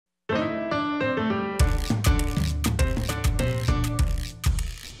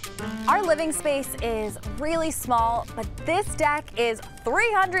living space is really small, but this deck is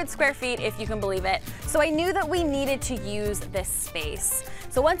 300 square feet, if you can believe it. So I knew that we needed to use this space.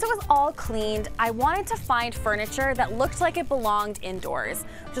 So once it was all cleaned, I wanted to find furniture that looked like it belonged indoors,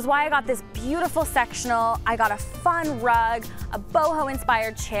 which is why I got this beautiful sectional. I got a fun rug, a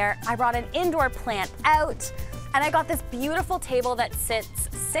boho-inspired chair. I brought an indoor plant out, and I got this beautiful table that sits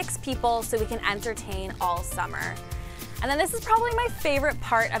 6 people so we can entertain all summer. And then this is probably my favorite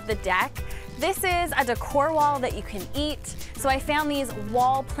part of the deck. This is a decor wall that you can eat. So I found these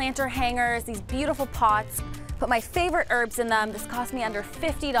wall planter hangers, these beautiful pots, put my favorite herbs in them. This cost me under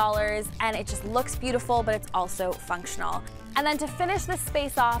 $50 and it just looks beautiful, but it's also functional. And then to finish this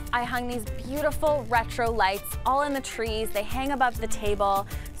space off, I hung these beautiful retro lights all in the trees. They hang above the table.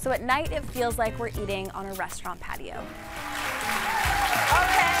 So at night it feels like we're eating on a restaurant patio.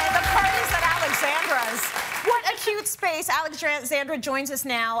 Okay, the party's at Alexandra's. What a cute space. Alexandra joins us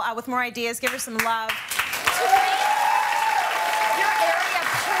now with more ideas. Give her some love. To make your area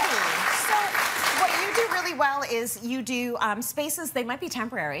pretty. So what you do really well is you do spaces, they might be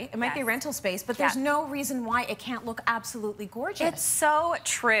temporary, it might be a rental space, but there's no reason why it can't look absolutely gorgeous. It's so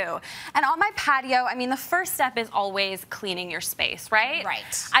true. And on my patio, I mean, the first step is always cleaning your space, right?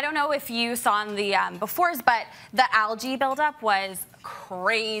 Right. I don't know if you saw in the befores, but the algae buildup was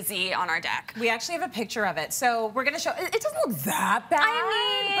crazy on our deck. We actually have a picture of it, so we're going to show. It doesn't look that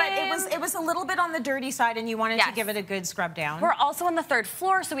bad, but it was a little bit on the dirty side, and you wanted to give it a good scrub down. We're also on the 3rd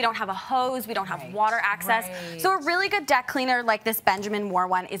floor, so we don't have a hose, we don't have water access. So a really good deck cleaner like this Benjamin Moore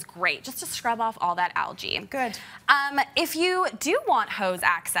one is great, just to scrub off all that algae. Good. If you do want hose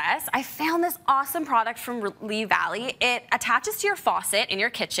access, I found this awesome product from Lee Valley. It attaches to your faucet in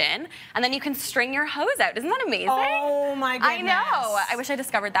your kitchen, and then you can string your hose out. Isn't that amazing? Oh my goodness. I know. I wish I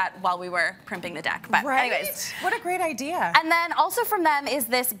discovered that while we were primping the deck. But anyways. What a great idea. And then also from them is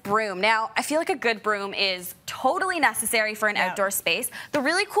this broom. Now, I feel like a good broom is totally necessary for an outdoor space. The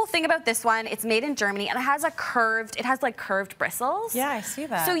really cool thing about this one, it's made in Germany, and it has like curved bristles. Yeah, I see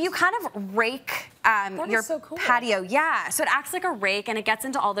that. So you kind of rake your patio. Yeah, so it acts like a rake, and it gets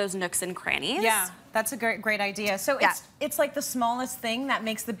into all those nooks and crannies. Yeah, that's a great idea. So it's like the smallest thing that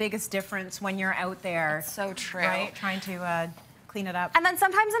makes the biggest difference when you're out there. It's so true. Right, trying to clean it up. And then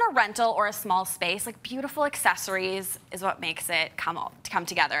sometimes in a rental or a small space, like beautiful accessories is what makes it come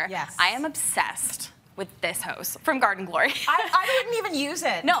together. Yes. I am obsessed with this hose from Garden Glory. I wouldn't even use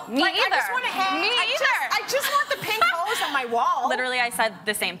it. No, me either. I just want to hang. Me either. I just want the pink hose on my wall. Literally, I said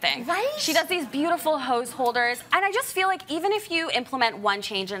the same thing. Right? She does these beautiful hose holders, and I just feel like even if you implement one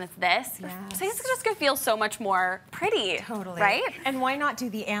change and it's this, it's just gonna feel so much more pretty. Totally. Right? And why not do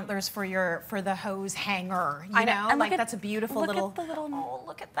the antlers for the hose hanger? You know, and like that's a beautiful little. Oh,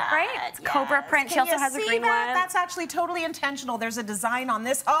 look at that. Right? It's Cobra print. Can she also you has a see green that? one. That's actually totally intentional. There's a design on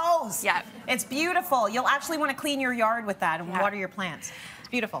this hose. Yeah. It's beautiful. You'll actually want to clean your yard with that and water your plants. It's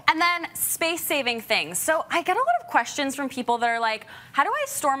beautiful. And then space-saving things. So I get a lot of questions from people that are like, how do I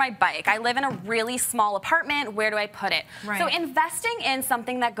store my bike? I live in a really small apartment. Where do I put it? Right. So investing in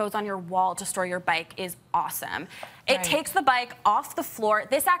something that goes on your wall to store your bike is awesome. It takes the bike off the floor.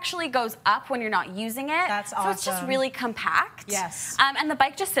 This actually goes up when you're not using it. That's awesome. So it's just really compact. Yes. And the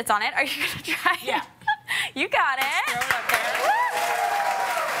bike just sits on it. Are you gonna try it? Yeah. You got it. Throw it up there.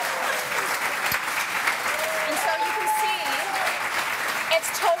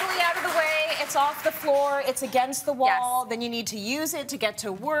 It's totally out of the way, it's off the floor, it's against the wall, then you need to use it to get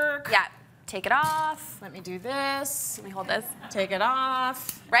to work. Yeah, take it off. Let me do this. Let me hold this. Take it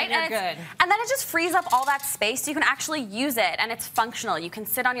off. Right, and you're good. And then it just frees up all that space so you can actually use it, and it's functional. You can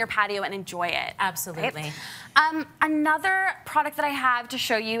sit on your patio and enjoy it. Absolutely. Right? Another product that I have to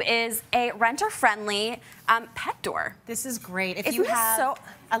show you is a renter-friendly pet door. This is great. If you have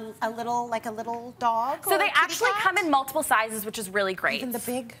a little dog. So they actually come in multiple sizes, which is really great. Even the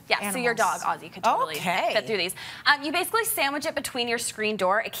big animals. So your dog, Ozzy, could totally fit through these. You basically sandwich it between your screen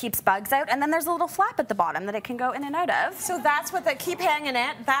door. It keeps bugs out, and then there's a little flap at the bottom that it can go in and out of. So that's what keep hanging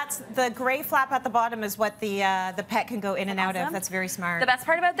it. That's the gray flap at the bottom is what the pet can go in and out of. That's very smart. The best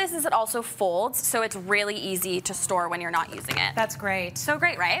part about this is it also folds, so it's really easy to store when you're not using it. That's great. So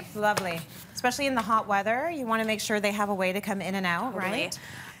great, right? Lovely. Especially in the hot weather, you want to make sure they have a way to come in and out, right?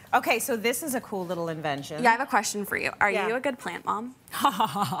 Okay, so this is a cool little invention. Yeah, I have a question for you. Are you a good plant mom?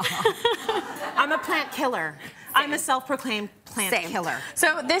 I'm a plant killer. I'm a self-proclaimed plant killer.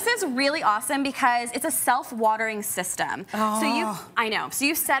 So this is really awesome because it's a self-watering system. So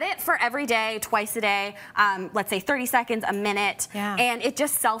you set it for every day, twice a day, let's say 30 seconds, a minute, and it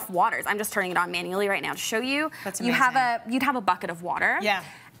just self-waters. I'm just turning it on manually right now to show you. That's amazing. You'd have a bucket of water. Yeah.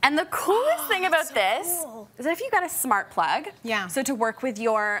 And the coolest thing about this cool. is that if you got a smart plug, Yeah. so to work with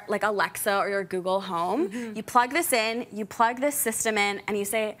your like Alexa or your Google Home, you plug this in, you plug this system in, and you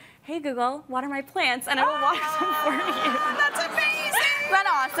say, hey Google, water my plants, and it will water them for you. That's amazing. Isn't that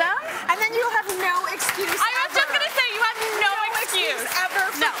awesome? And then you'll have no excuse I was just going to say, you have no excuse.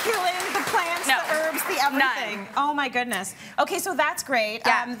 ever for killing the plants, No. the herbs, the everything. None. Oh my goodness. Okay, so that's great.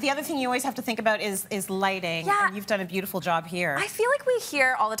 Yeah. The other thing you always have to think about is lighting. Yeah. And you've done a beautiful job here. I feel like we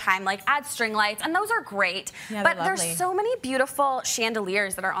hear all the time, like, add string lights, and those are great. Yeah, but they're there's lovely. so many beautiful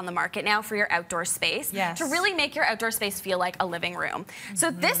chandeliers that are on the market now for your outdoor space Yes. to really make your outdoor space feel like a living room.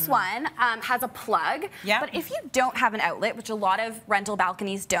 So this one has a plug, Yep. but if you don't have an outlet, which a lot of rental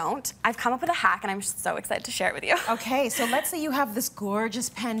balconies don't, I've come up with a hack, and I'm so excited to share it with you. Okay, so let's say you have this gorgeous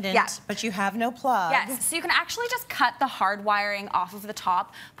pendant, Yeah. but you have no plug. Yes, so you can actually just cut the hard wiring off of the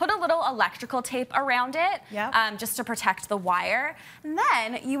top, put a little electrical tape around it, Yep. just to protect the wire. And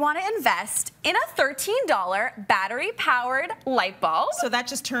then you want to invest in a $13 battery-powered light bulb. So that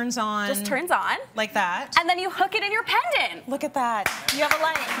just turns on. Just turns on. Like that. And then you hook it in your pendant. Look at that. You have a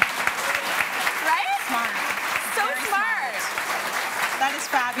light. Right? Smart. So Very smart. That is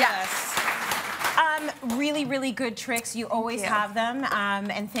fabulous. Really, really good tricks. You always you. have them.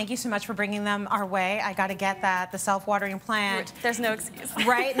 And thank you so much for bringing them our way. I got to get that, the self-watering plant. There's no excuse.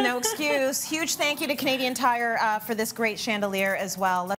 Right? No excuse. Huge thank you to Canadian Tire for this great chandelier as well.